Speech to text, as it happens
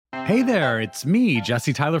Hey there, it's me,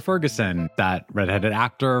 Jesse Tyler Ferguson, that redheaded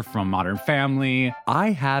actor from Modern Family.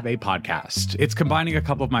 I have a podcast. It's combining a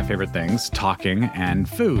couple of my favorite things, talking and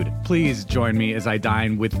food. Please join me as I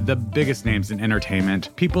dine with the biggest names in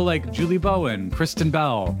entertainment. People like Julie Bowen, Kristen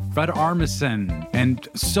Bell, Fred Armisen, and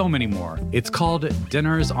so many more. It's called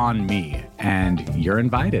Dinners on Me, and you're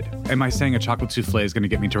invited. Am I saying a chocolate souffle is going to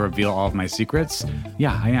get me to reveal all of my secrets?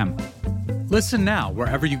 Yeah, I am. Listen now,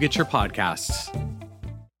 wherever you get your podcasts.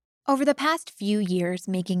 Over the past few years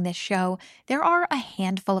making this show, there are a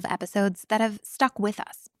handful of episodes that have stuck with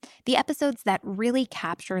us. The episodes that really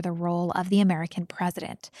capture the role of the American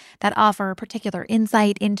president, that offer particular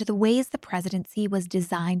insight into the ways the presidency was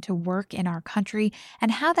designed to work in our country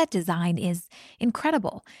and how that design is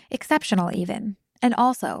incredible, exceptional even, and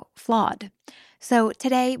also flawed. So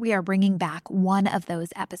today we are bringing back one of those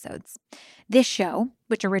episodes. This show,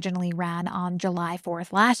 which originally ran on July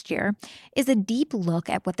 4th last year, is a deep look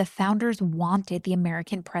at what the founders wanted the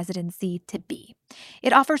American presidency to be.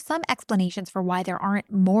 It offers some explanations for why there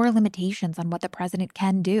aren't more limitations on what the president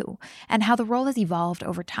can do and how the role has evolved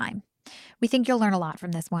over time. We think you'll learn a lot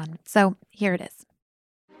from this one, so here it is.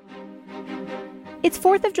 It's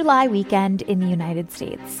 4th of July weekend in the United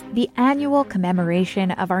States, the annual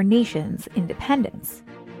commemoration of our nation's independence.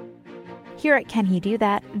 Here at Can He Do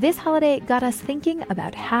That, this holiday got us thinking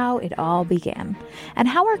about how it all began and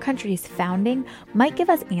how our country's founding might give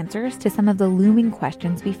us answers to some of the looming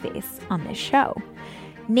questions we face on this show.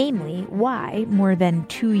 Namely, why, more than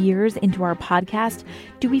 2 years into our podcast,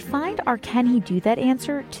 do we find our Can He Do That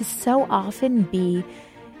answer to so often be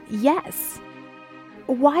yes?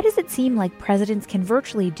 Why does it seem like presidents can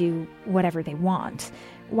virtually do whatever they want?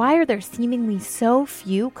 Why are there seemingly so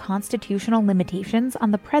few constitutional limitations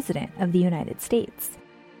on the president of the United States?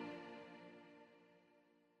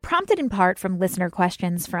 Prompted in part from listener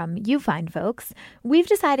questions from you fine folks, we've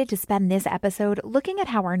decided to spend this episode looking at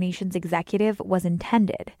how our nation's executive was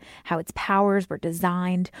intended, how its powers were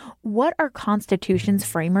designed, what our Constitution's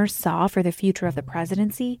framers saw for the future of the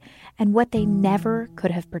presidency, and what they never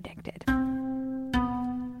could have predicted.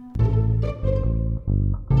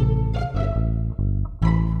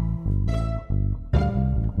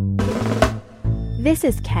 This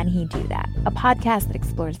is Can He Do That, a podcast that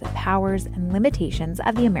explores the powers and limitations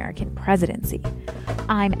of the American presidency.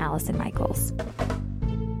 I'm Allison Michaels.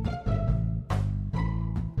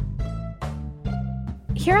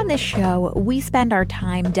 Here on this show, we spend our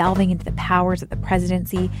time delving into the powers of the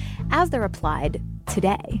presidency as they're applied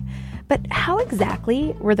today. But how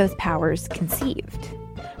exactly were those powers conceived?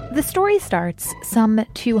 The story starts some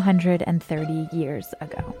 230 years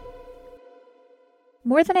ago.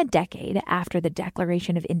 More than a decade after the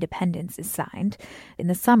Declaration of Independence is signed, in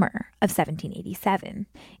the summer of 1787,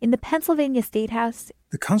 in the Pennsylvania State House,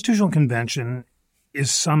 the Constitutional Convention is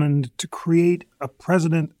summoned to create a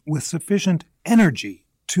president with sufficient energy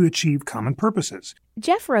to achieve common purposes.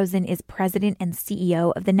 Jeff Rosen is president and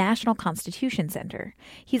CEO of the National Constitution Center.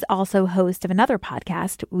 He's also host of another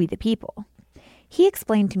podcast, We the People. He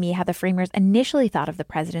explained to me how the framers initially thought of the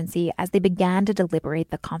presidency as they began to deliberate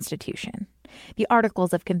the Constitution. The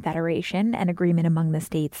Articles of Confederation, an agreement among the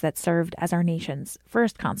states that served as our nation's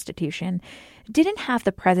first constitution, didn't have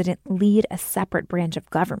the president lead a separate branch of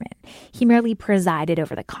government. He merely presided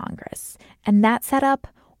over the Congress. And that setup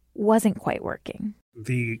wasn't quite working.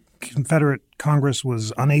 The Confederate Congress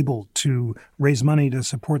was unable to raise money to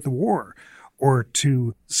support the war or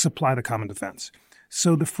to supply the common defense.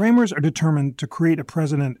 So the framers are determined to create a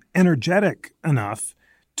president energetic enough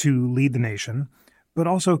to lead the nation, but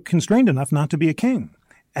also constrained enough not to be a king.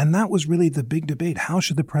 And that was really the big debate. How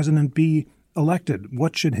should the president be elected?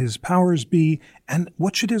 What should his powers be? And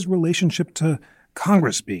what should his relationship to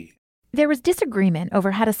Congress be? There was disagreement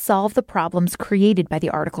over how to solve the problems created by the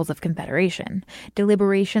Articles of Confederation.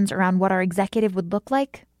 Deliberations around what our executive would look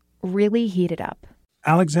like really heated up.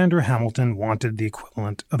 Alexander Hamilton wanted the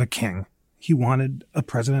equivalent of a king. He wanted a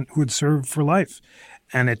president who would serve for life.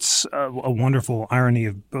 And it's a wonderful irony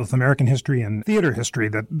of both American history and theater history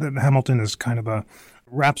that Hamilton is kind of a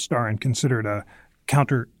rap star and considered a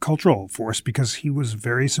countercultural force because he was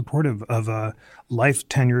very supportive of a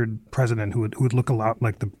life-tenured president who would look a lot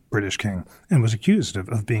like the British king and was accused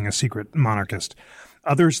of being a secret monarchist.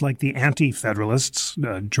 Others, like the anti-federalists,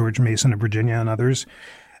 George Mason of Virginia and others,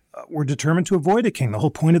 were determined to avoid a king. The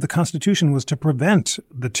whole point of the Constitution was to prevent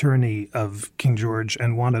the tyranny of King George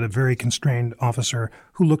and wanted a very constrained officer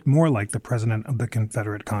who looked more like the president of the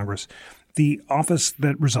Confederate Congress. The office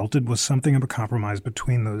that resulted was something of a compromise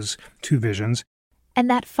between those two visions. And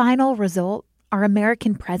that final result, our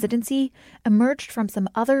American presidency, emerged from some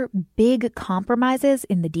other big compromises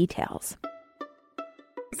in the details.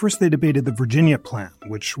 First, they debated the Virginia Plan,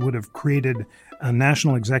 which would have created a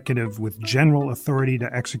national executive with general authority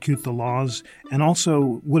to execute the laws, and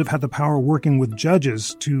also would have had the power working with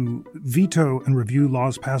judges to veto and review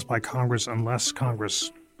laws passed by Congress unless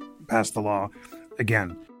Congress passed the law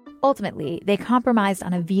again. Ultimately, they compromised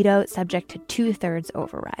on a veto subject to two-thirds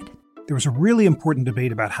override. There was a really important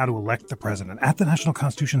debate about how to elect the president. At the National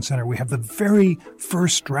Constitution Center, we have the very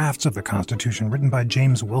first drafts of the Constitution written by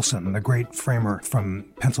James Wilson, the great framer from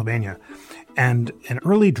Pennsylvania. And an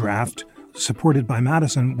early draft, supported by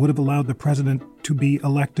Madison, would have allowed the president to be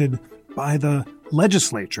elected by the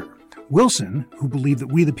legislature. Wilson, who believed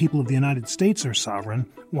that we, the people of the United States, are sovereign,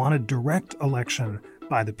 wanted direct election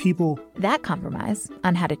by the people. That compromise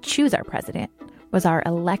on how to choose our president was our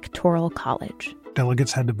Electoral College.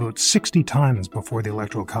 Delegates had to vote 60 times before the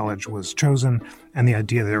Electoral College was chosen, and the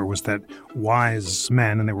idea there was that wise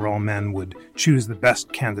men, and they were all men, would choose the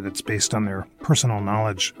best candidates based on their personal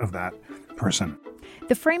knowledge of that person.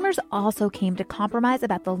 The framers also came to compromise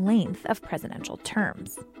about the length of presidential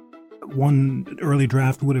terms. One early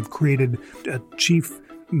draft would have created a chief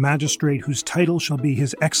magistrate whose title shall be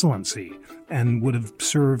His Excellency, and would have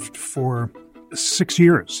served for 6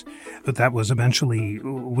 years, but that was eventually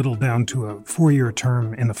whittled down to a 4-year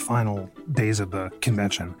term in the final days of the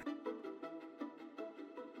convention.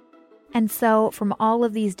 And so, from all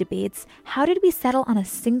of these debates, how did we settle on a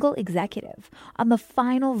single executive, on the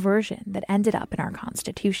final version that ended up in our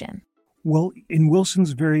Constitution? Well, in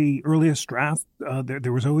Wilson's very earliest draft,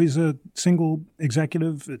 there was always a single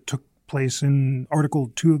executive. It took place in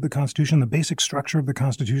Article 2 of the Constitution. The basic structure of the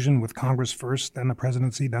Constitution, with Congress first, then the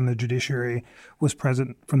presidency, then the judiciary, was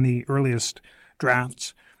present from the earliest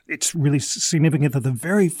drafts. It's really significant that the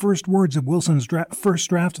very first words of Wilson's first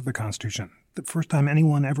draft of the Constitution, the first time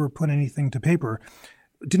anyone ever put anything to paper,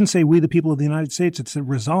 didn't say "we, the people of the United States." It's a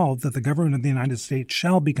resolve that the government of the United States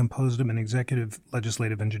shall be composed of an executive,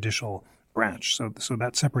 legislative, and judicial branch. So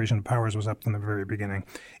that separation of powers was up from the very beginning.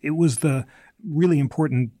 It was the really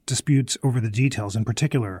important disputes over the details, in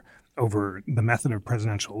particular over the method of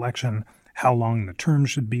presidential election, how long the term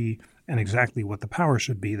should be, and exactly what the power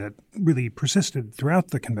should be, that really persisted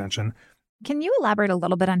throughout the convention. Can you elaborate a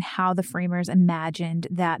little bit on how the framers imagined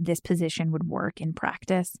that this position would work in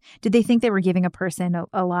practice? Did they think they were giving a person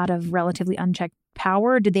a lot of relatively unchecked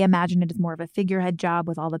power? Or did they imagine it as more of a figurehead job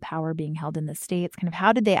with all the power being held in the states? Kind of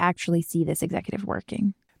how did they actually see this executive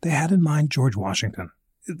working? They had in mind George Washington.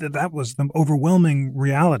 That was the overwhelming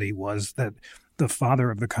reality, was that the father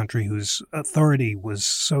of the country, whose authority was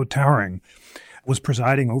so towering, was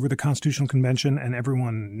presiding over the Constitutional Convention, and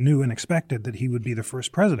everyone knew and expected that he would be the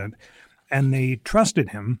first president. And they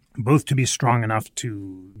trusted him both to be strong enough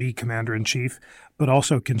to be commander-in-chief, but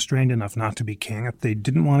also constrained enough not to be king. They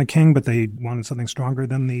didn't want a king, but they wanted something stronger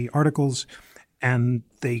than the Articles, and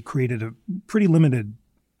they created a pretty limited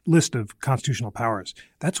list of constitutional powers.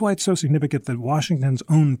 That's why it's so significant that Washington's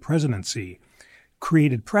own presidency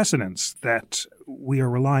created precedents that we are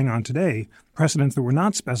relying on today, precedents that were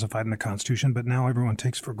not specified in the Constitution, but now everyone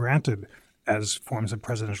takes for granted as forms of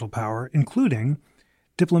presidential power, including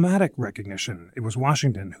diplomatic recognition. It was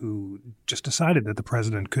Washington who just decided that the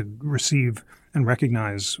president could receive and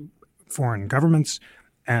recognize foreign governments,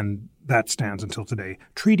 and that stands until today.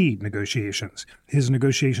 Treaty negotiations. His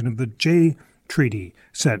negotiation of the Jay Treaty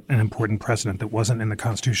set an important precedent that wasn't in the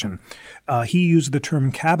Constitution. He used the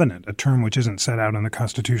term cabinet, a term which isn't set out in the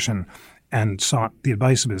Constitution, and sought the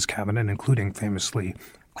advice of his cabinet, including famously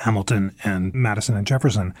Hamilton and Madison and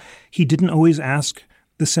Jefferson. He didn't always ask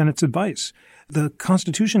the Senate's advice. The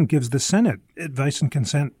Constitution gives the Senate advice and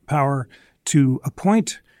consent power to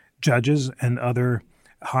appoint judges and other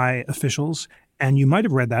high officials. And you might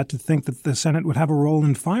have read that to think that the Senate would have a role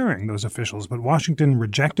in firing those officials. But Washington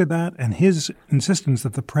rejected that, and his insistence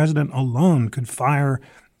that the president alone could fire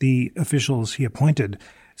the officials he appointed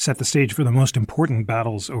set the stage for the most important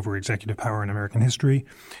battles over executive power in American history.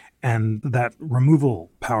 And that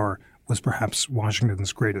removal power was perhaps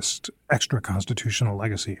Washington's greatest extra-constitutional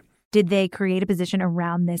legacy. Did they create a position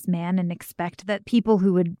around this man and expect that people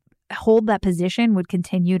who would hold that position would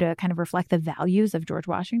continue to kind of reflect the values of George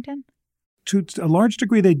Washington? To a large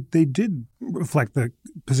degree, they did reflect the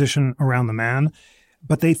position around the man,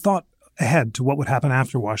 but they thought ahead to what would happen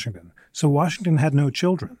after Washington. So Washington had no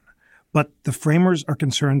children. But the framers are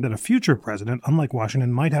concerned that a future president, unlike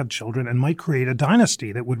Washington, might have children and might create a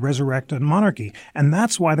dynasty that would resurrect a monarchy. And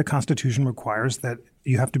that's why the Constitution requires that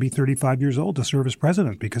you have to be 35 years old to serve as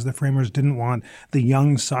president, because the framers didn't want the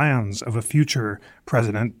young scions of a future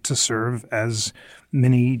president to serve as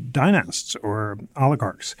mini dynasts or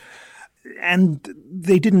oligarchs. And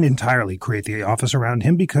they didn't entirely create the office around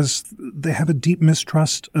him because they have a deep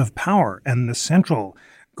mistrust of power. And the central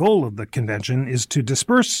goal of the convention is to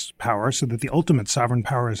disperse power so that the ultimate sovereign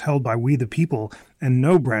power is held by we the people, and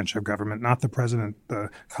no branch of government, not the president, the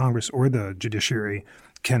Congress, or the judiciary,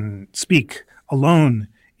 can speak alone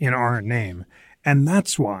in our name. And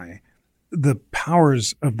that's why the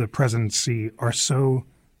powers of the presidency are so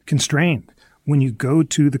constrained. When you go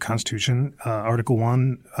to the Constitution, Article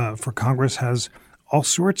 1 for Congress has all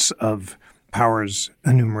sorts of powers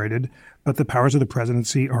enumerated, but the powers of the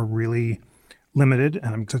presidency are really limited,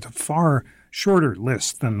 and it's a far shorter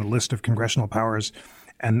list than the list of congressional powers,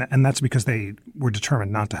 and that's because they were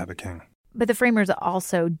determined not to have a king. But the framers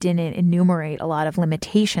also didn't enumerate a lot of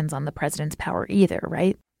limitations on the president's power either,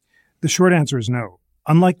 right? The short answer is no.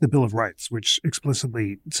 Unlike the Bill of Rights, which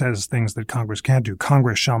explicitly says things that Congress can't do,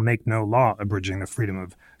 Congress shall make no law abridging the freedom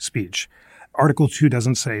of speech. Article 2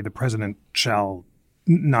 doesn't say the president shall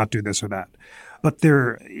not do this or that. But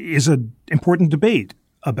there is an important debate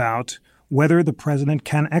about whether the president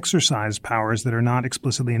can exercise powers that are not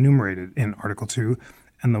explicitly enumerated in Article 2.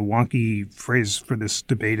 And the wonky phrase for this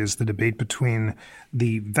debate is the debate between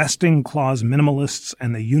the vesting clause minimalists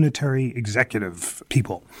and the unitary executive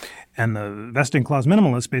people. And the vesting clause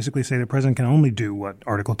minimalists basically say the president can only do what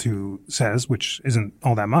Article 2 says, which isn't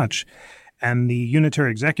all that much. And the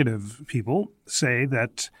unitary executive people say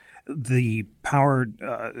that the power,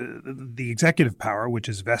 the executive power, which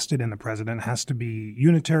is vested in the president, has to be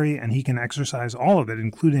unitary, and he can exercise all of it,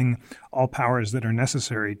 including all powers that are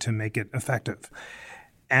necessary to make it effective.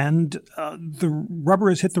 And the rubber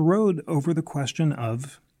has hit the road over the question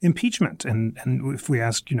of impeachment. And if we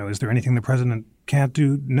ask, is there anything the president can't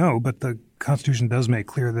do? No, but the Constitution does make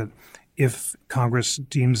clear that if Congress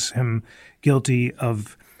deems him guilty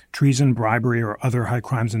of treason, bribery, or other high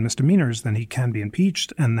crimes and misdemeanors, then he can be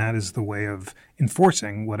impeached, and that is the way of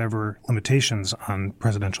enforcing whatever limitations on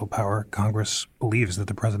presidential power Congress believes that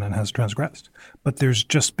the president has transgressed. But there's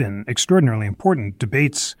just been extraordinarily important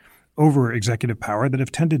debates over executive power that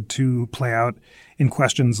have tended to play out in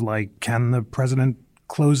questions like, can the president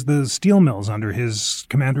close the steel mills under his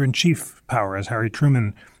commander-in-chief power, as Harry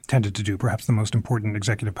Truman tended to do, perhaps the most important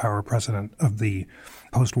executive power precedent of the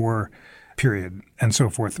post-war period, and so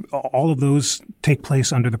forth. All of those take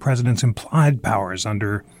place under the president's implied powers,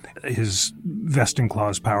 under his vesting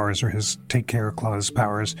clause powers or his take care clause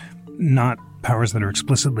powers, not powers that are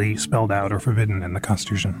explicitly spelled out or forbidden in the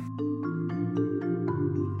Constitution.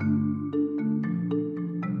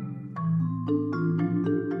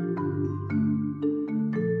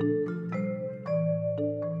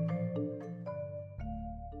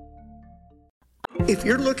 If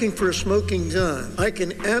you're looking for a smoking gun, I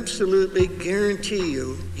can absolutely guarantee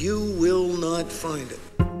you, you will not find it.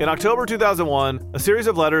 In October 2001, a series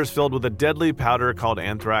of letters filled with a deadly powder called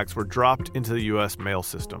anthrax were dropped into the U.S. mail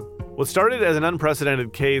system. What started as an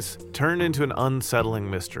unprecedented case turned into an unsettling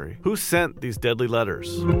mystery. Who sent these deadly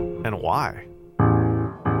letters? And why?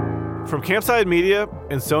 From Campside Media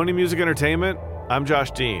and Sony Music Entertainment, I'm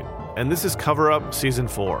Josh Dean, and this is Cover Up Season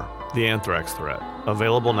 4, The Anthrax Threat,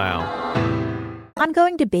 available now.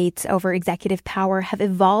 Ongoing debates over executive power have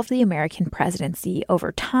evolved the American presidency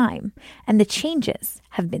over time, and the changes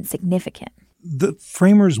have been significant. The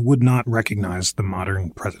framers would not recognize the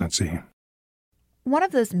modern presidency. One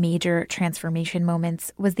of those major transformation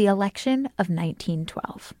moments was the election of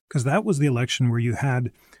 1912. Because that was the election where you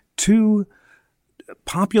had two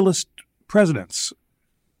populist presidents,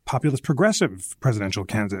 populist progressive presidential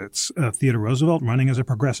candidates, Theodore Roosevelt running as a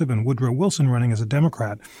progressive and Woodrow Wilson running as a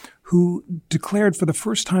Democrat, who declared for the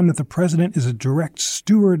first time that the president is a direct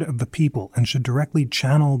steward of the people and should directly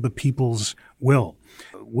channel the people's will.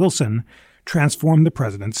 Wilson transformed the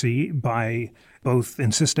presidency by both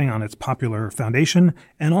insisting on its popular foundation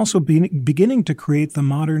and also beginning to create the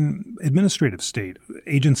modern administrative state.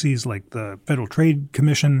 Agencies like the Federal Trade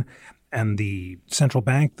Commission and the central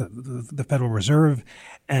bank, the Federal Reserve,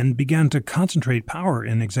 and began to concentrate power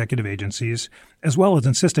in executive agencies, as well as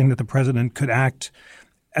insisting that the president could act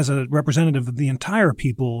as a representative of the entire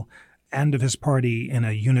people and of his party in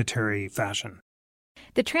a unitary fashion.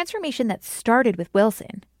 The transformation that started with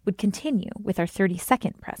Wilson would continue with our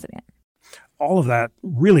 32nd president. All of that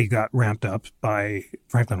really got ramped up by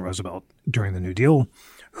Franklin Roosevelt during the New Deal,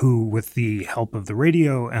 who, with the help of the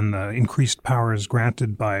radio and the increased powers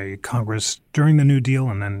granted by Congress during the New Deal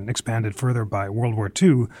and then expanded further by World War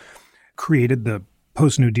II, created the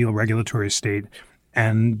post-New Deal regulatory state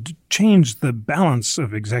and changed the balance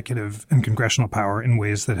of executive and congressional power in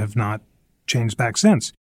ways that have not changed back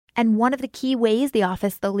since. And one of the key ways the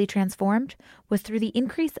office slowly transformed was through the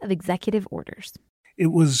increase of executive orders. It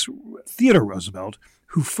was Theodore Roosevelt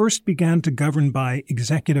who first began to govern by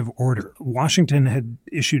executive order. Washington had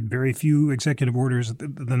issued very few executive orders.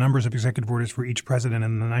 The numbers of executive orders for each president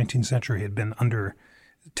in the 19th century had been under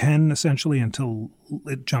 10, essentially, until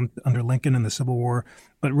it jumped under Lincoln in the Civil War.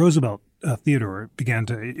 But Roosevelt, Theodore, began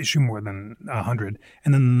to issue more than 100,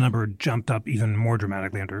 and then the number jumped up even more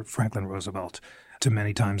dramatically under Franklin Roosevelt to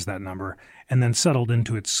many times that number, and then settled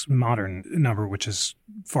into its modern number, which is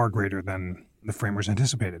far greater than the framers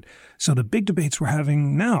anticipated. So the big debates we're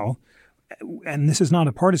having now, and this is not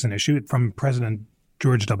a partisan issue, from President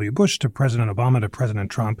George W. Bush to President Obama to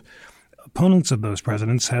President Trump, opponents of those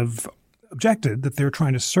presidents have objected that they're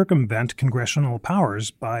trying to circumvent congressional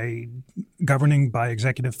powers by governing by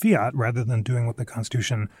executive fiat rather than doing what the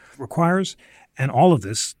Constitution requires. And all of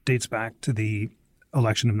this dates back to the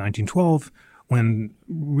election of 1912, when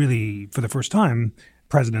really, for the first time,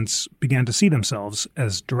 presidents began to see themselves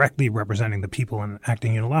as directly representing the people and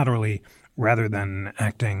acting unilaterally rather than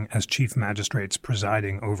acting as chief magistrates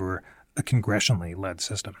presiding over a congressionally led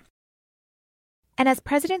system. And as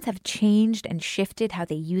presidents have changed and shifted how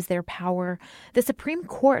they use their power, the Supreme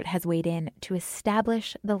Court has weighed in to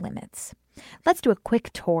establish the limits. Let's do a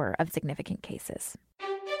quick tour of significant cases.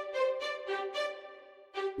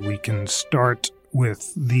 We can start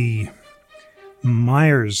with the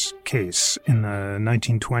Myers case in the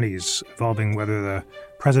 1920s involving whether the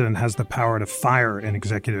president has the power to fire an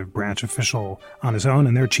executive branch official on his own.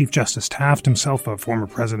 And there, Chief Justice Taft, himself a former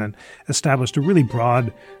president, established a really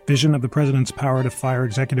broad vision of the president's power to fire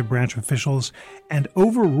executive branch officials and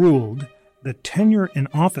overruled the Tenure in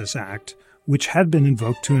Office Act, which had been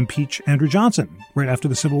invoked to impeach Andrew Johnson right after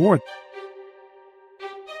the Civil War.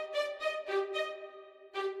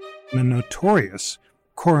 The notorious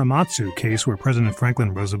Korematsu case, where President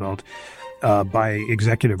Franklin Roosevelt, by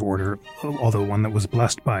executive order, although one that was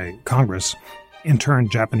blessed by Congress,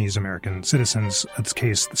 interned Japanese-American citizens. It's a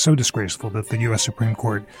case so disgraceful that the U.S. Supreme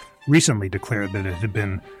Court recently declared that it had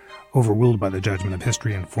been overruled by the judgment of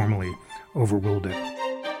history and formally overruled it.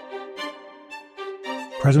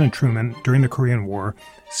 President Truman, during the Korean War,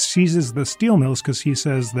 seizes the steel mills because he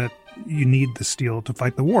says that you need the steel to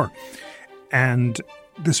fight the war. And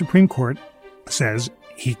the Supreme Court says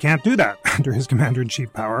he can't do that under his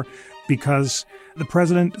commander-in-chief power because the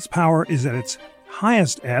president's power is at its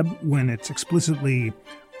highest ebb when it's explicitly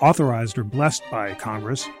authorized or blessed by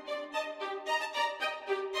Congress.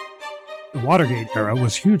 The Watergate era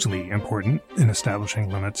was hugely important in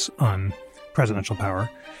establishing limits on presidential power,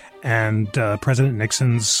 and President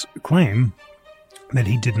Nixon's claim that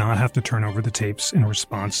he did not have to turn over the tapes in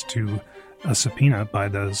response to a subpoena by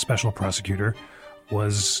the special prosecutor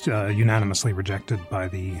was unanimously rejected by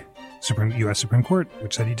the U.S. Supreme Court,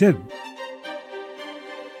 which said he did.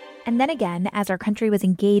 And then again, as our country was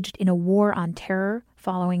engaged in a war on terror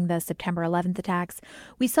following the September 11th attacks,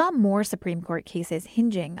 we saw more Supreme Court cases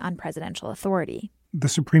hinging on presidential authority. The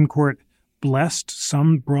Supreme Court blessed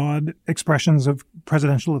some broad expressions of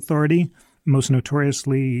presidential authority, most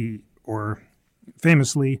notoriously or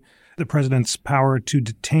famously the president's power to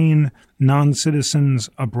detain non-citizens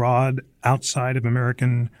abroad outside of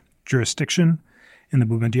American jurisdiction in the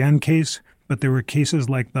Boumediene case. But there were cases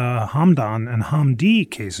like the Hamdan and Hamdi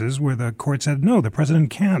cases where the court said, no, the president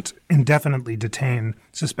can't indefinitely detain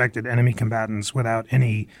suspected enemy combatants without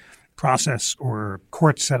any process or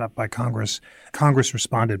court set up by Congress. Congress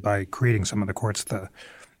responded by creating some of the courts the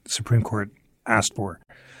Supreme Court asked for.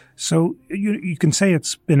 So you can say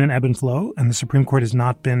it's been an ebb and flow, and the Supreme Court has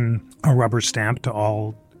not been a rubber stamp to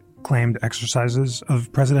all claimed exercises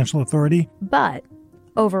of presidential authority. But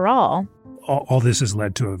overall, all this has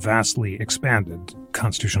led to a vastly expanded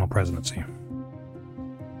constitutional presidency.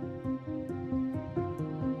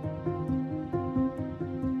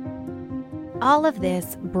 all of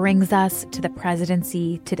this brings us to the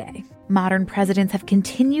presidency today. Modern presidents have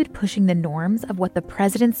continued pushing the norms of what the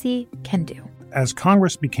presidency can do. As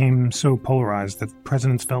Congress became so polarized that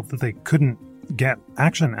presidents felt that they couldn't get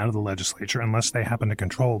action out of the legislature unless they happened to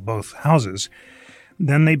control both houses,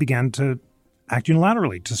 then they began to act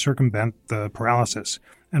unilaterally to circumvent the paralysis.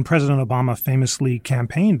 And President Obama famously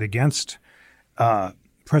campaigned against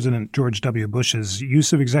President George W. Bush's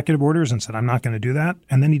use of executive orders and said, I'm not going to do that.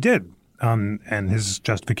 And then he did. And his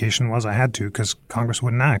justification was, I had to because Congress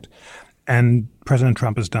wouldn't act. And President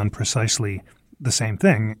Trump has done precisely the same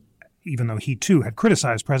thing, even though he, too, had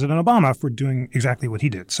criticized President Obama for doing exactly what he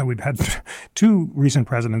did. So we've had two recent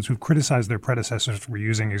presidents who've criticized their predecessors for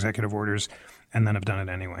using executive orders and then have done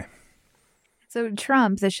it anyway. So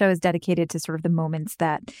Trump, the show is dedicated to sort of the moments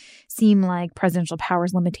that seem like presidential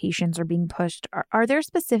powers limitations are being pushed. Are there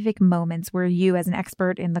specific moments where you, as an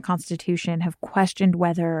expert in the Constitution, have questioned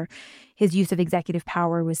whether his use of executive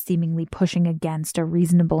power was seemingly pushing against a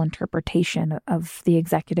reasonable interpretation of the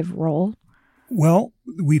executive role? Well,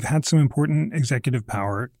 we've had some important executive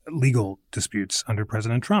power legal disputes under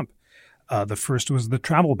President Trump. The first was the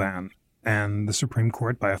travel ban, and the Supreme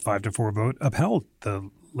Court, by a 5-4 vote, upheld the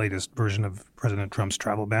latest version of President Trump's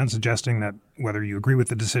travel ban, suggesting that whether you agree with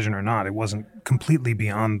the decision or not, it wasn't completely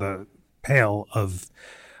beyond the pale of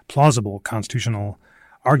plausible constitutional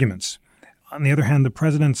arguments. On the other hand, the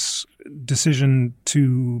president's decision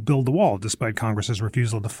to build the wall, despite Congress's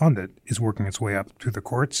refusal to fund it, is working its way up through the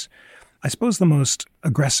courts. I suppose the most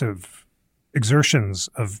aggressive exertions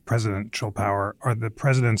of presidential power are the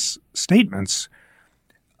president's statements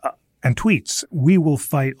and tweets. We will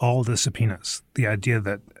fight all the subpoenas. The idea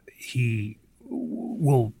that he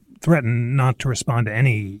will threaten not to respond to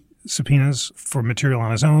any subpoenas for material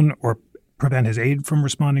on his own or prevent his aid from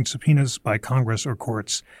responding to subpoenas by Congress or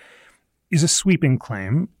courts is a sweeping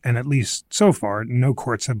claim, and at least so far, no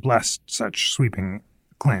courts have blessed such sweeping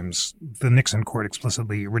claims. The Nixon court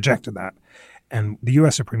explicitly rejected that, and the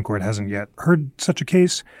U.S. Supreme Court hasn't yet heard such a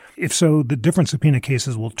case. If so, the different subpoena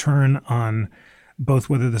cases will turn on both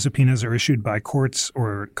whether the subpoenas are issued by courts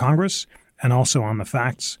or Congress, and also on the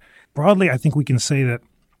facts. Broadly, I think we can say that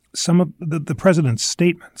some of the president's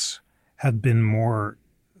statements have been more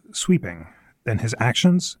sweeping than his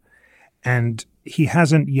actions, and he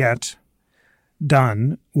hasn't yet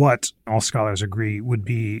done what all scholars agree would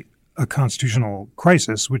be a constitutional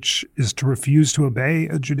crisis, which is to refuse to obey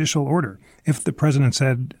a judicial order. If the president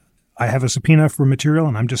said, I have a subpoena for material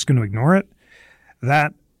and I'm just going to ignore it,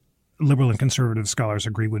 that liberal and conservative scholars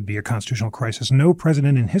agree would be a constitutional crisis. No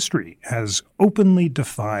president in history has openly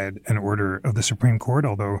defied an order of the Supreme Court,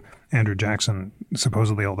 although Andrew Jackson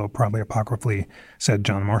supposedly, although probably apocryphally, said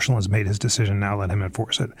John Marshall has made his decision, now let him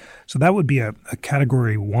enforce it. So that would be a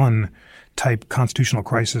Category 1 type constitutional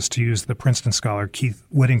crisis, to use the Princeton scholar Keith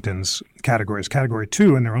Whittington's categories. Category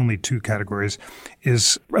 2, and there are only 2 categories,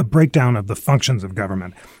 is a breakdown of the functions of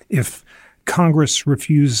government. If Congress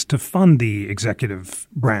refused to fund the executive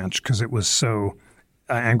branch because it was so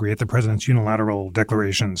angry at the president's unilateral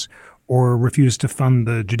declarations, or refused to fund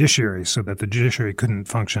the judiciary so that the judiciary couldn't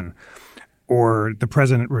function, or the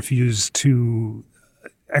president refused to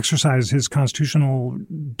exercise his constitutional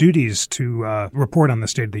duties to report on the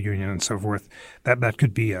State of the Union and so forth, that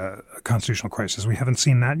could be a constitutional crisis. We haven't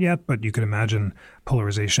seen that yet, but you could imagine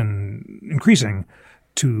polarization increasing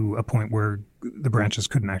to a point where the branches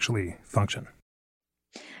couldn't actually function.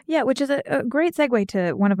 Yeah, which is a great segue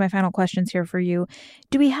to one of my final questions here for you.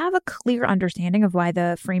 Do we have a clear understanding of why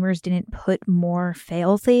the framers didn't put more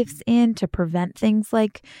fail-safes in to prevent things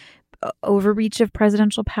like overreach of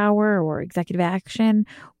presidential power or executive action?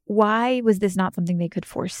 Why was this not something they could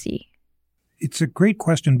foresee? It's a great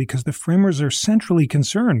question because the framers are centrally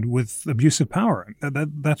concerned with abuse of power.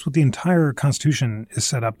 That's what the entire Constitution is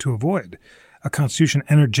set up to avoid. A Constitution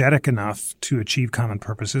energetic enough to achieve common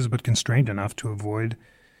purposes, but constrained enough to avoid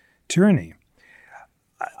tyranny.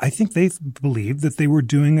 I think they believed that they were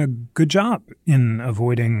doing a good job in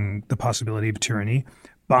avoiding the possibility of tyranny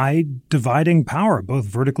by dividing power, both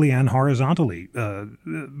vertically and horizontally.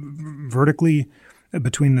 Vertically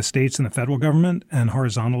between the states and the federal government, and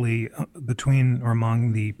horizontally between or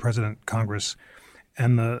among the president, Congress,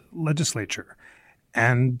 and the legislature.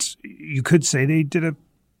 And you could say they did a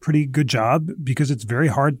pretty good job because it's very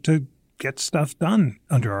hard to get stuff done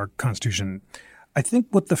under our Constitution. I think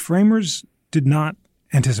what the framers did not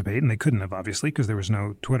anticipate, and they couldn't have obviously because there was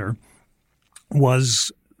no Twitter,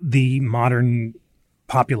 was the modern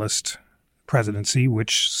populist presidency,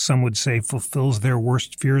 which some would say fulfills their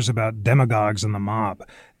worst fears about demagogues and the mob.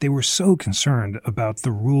 They were so concerned about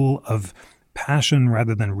the rule of passion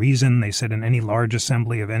rather than reason. They said in any large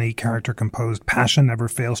assembly of any character composed, passion never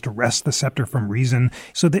fails to wrest the scepter from reason.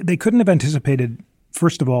 So they couldn't have anticipated,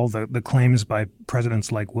 first of all, the claims by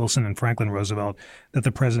presidents like Wilson and Franklin Roosevelt that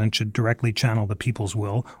the president should directly channel the people's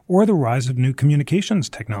will, or the rise of new communications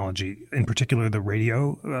technology, in particular the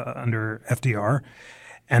radio under FDR,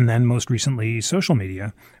 and then most recently social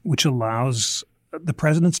media, which allows the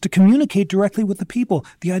presidents to communicate directly with the people.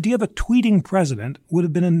 The idea of a tweeting president would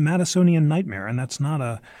have been a Madisonian nightmare, and that's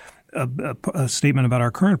not a statement about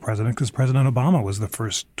our current president because President Obama was the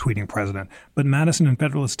first tweeting president. But Madison in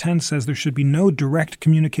Federalist 10 says there should be no direct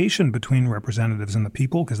communication between representatives and the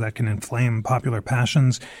people because that can inflame popular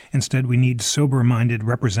passions. Instead, we need sober-minded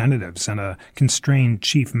representatives and a constrained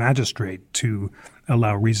chief magistrate to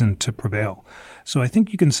allow reason to prevail. So I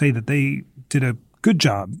think you can say that they did a good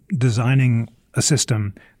job designing a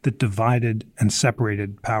system that divided and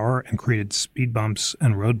separated power and created speed bumps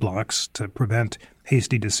and roadblocks to prevent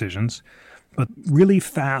hasty decisions. But really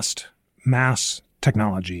fast mass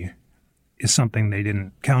technology is something they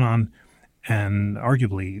didn't count on, and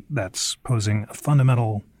arguably that's posing a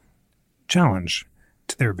fundamental challenge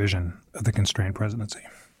to their vision of the constrained presidency.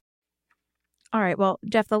 All right. Well,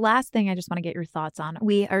 Jeff, the last thing I just want to get your thoughts on.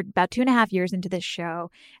 We are about 2.5 years into this show.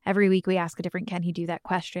 Every week we ask a different can he do that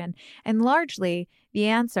question. And largely the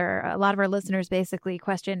answer, a lot of our listeners basically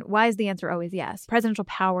question, why is the answer always yes? Presidential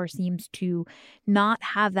power seems to not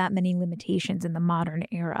have that many limitations in the modern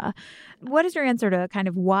era. What is your answer to kind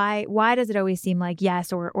of why does it always seem like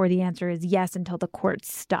yes, or the answer is yes until the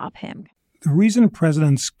courts stop him? The reason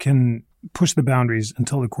presidents can push the boundaries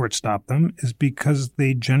until the courts stop them is because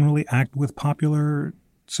they generally act with popular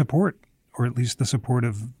support, or at least the support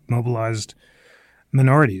of mobilized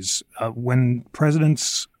minorities. When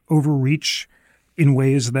presidents overreach in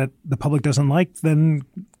ways that the public doesn't like, then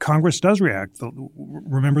Congress does react.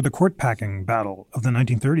 Remember the court packing battle of the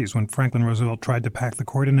 1930s when Franklin Roosevelt tried to pack the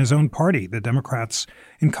court in his own party. The Democrats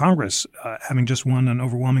in Congress, having just won an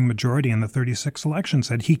overwhelming majority in the 36 election,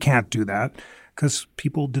 said he can't do that because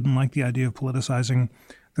people didn't like the idea of politicizing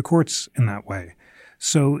the courts in that way.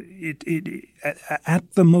 So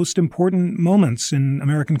at the most important moments in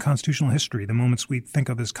American constitutional history, the moments we think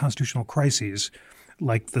of as constitutional crises,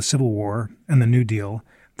 like the Civil War and the New Deal,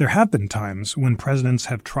 there have been times when presidents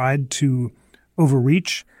have tried to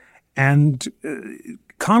overreach, and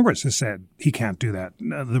Congress has said he can't do that.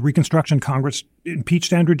 The Reconstruction Congress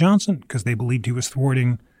impeached Andrew Johnson because they believed he was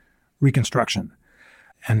thwarting Reconstruction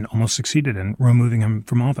and almost succeeded in removing him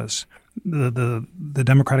from office. The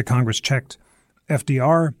Democratic Congress checked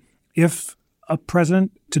FDR. If a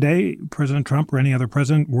president today, President Trump or any other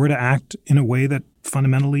president, were to act in a way that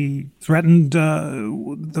fundamentally threatened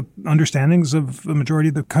the understandings of the majority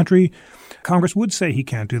of the country, Congress would say he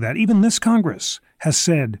can't do that. Even this Congress has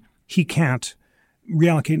said he can't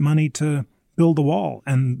reallocate money to build the wall.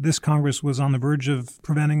 And this Congress was on the verge of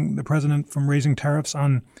preventing the president from raising tariffs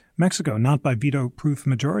on Mexico, not by veto-proof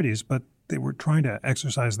majorities, but they were trying to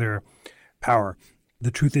exercise their power.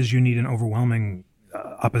 The truth is you need an overwhelming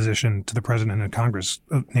opposition to the president and Congress,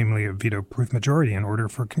 namely a veto-proof majority, in order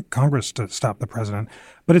for Congress to stop the president.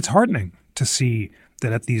 But it's heartening to see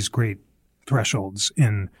that at these great thresholds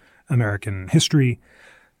in American history,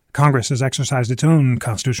 Congress has exercised its own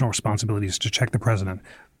constitutional responsibilities to check the president.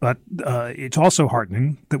 But it's also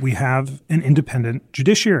heartening that we have an independent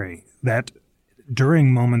judiciary that,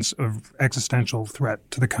 during moments of existential threat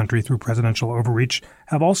to the country through presidential overreach,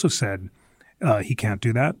 have also said he can't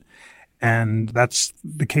do that. And that's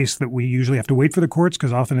the case that we usually have to wait for the courts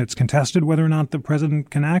because often it's contested whether or not the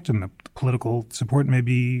president can act, and the political support may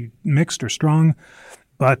be mixed or strong.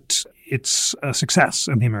 But it's a success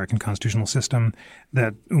of the American constitutional system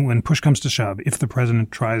that when push comes to shove, if the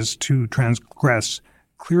president tries to transgress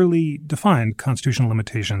clearly defined constitutional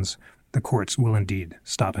limitations, the courts will indeed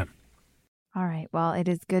stop him. All right. Well, it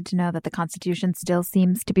is good to know that the Constitution still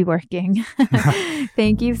seems to be working.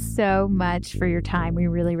 Thank you so much for your time. We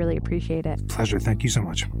really, really appreciate it. Pleasure. Thank you so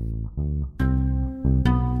much.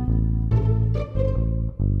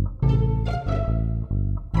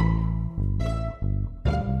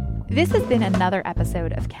 This has been another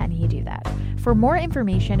episode of Can He Do That? For more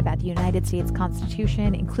information about the United States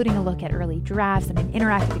Constitution, including a look at early drafts and an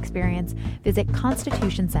interactive experience, visit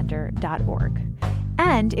constitutioncenter.org.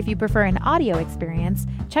 And if you prefer an audio experience,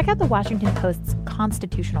 check out the Washington Post's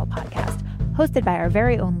Constitutional Podcast, hosted by our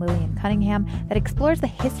very own Lillian Cunningham, that explores the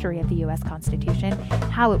history of the U.S. Constitution,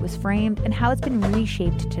 how it was framed, and how it's been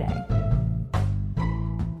reshaped today.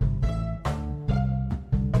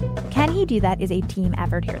 Can He Do That is a team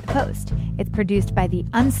effort here at the Post. It's produced by the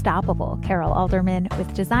unstoppable Carol Alderman,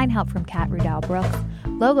 with design help from Kat Rudell-Brooks,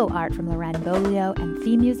 logo art from Loren Bolio, and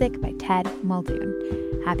theme music by Ted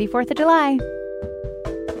Muldoon. Happy 4th of July!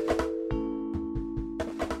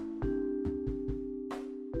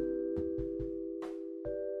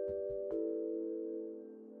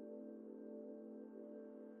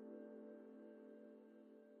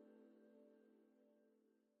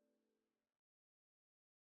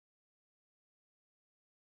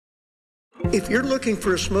 If you're looking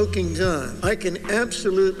for a smoking gun, I can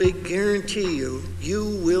absolutely guarantee you,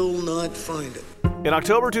 you will not find it. In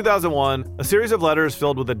October 2001, a series of letters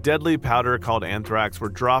filled with a deadly powder called anthrax were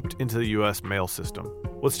dropped into the U.S. mail system.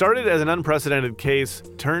 What started as an unprecedented case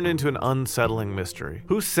turned into an unsettling mystery.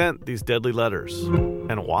 Who sent these deadly letters?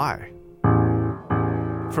 And why?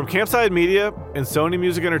 From Campside Media and Sony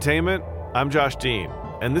Music Entertainment, I'm Josh Dean,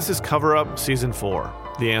 and this is Cover Up Season 4,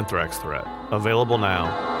 The Anthrax Threat, available now.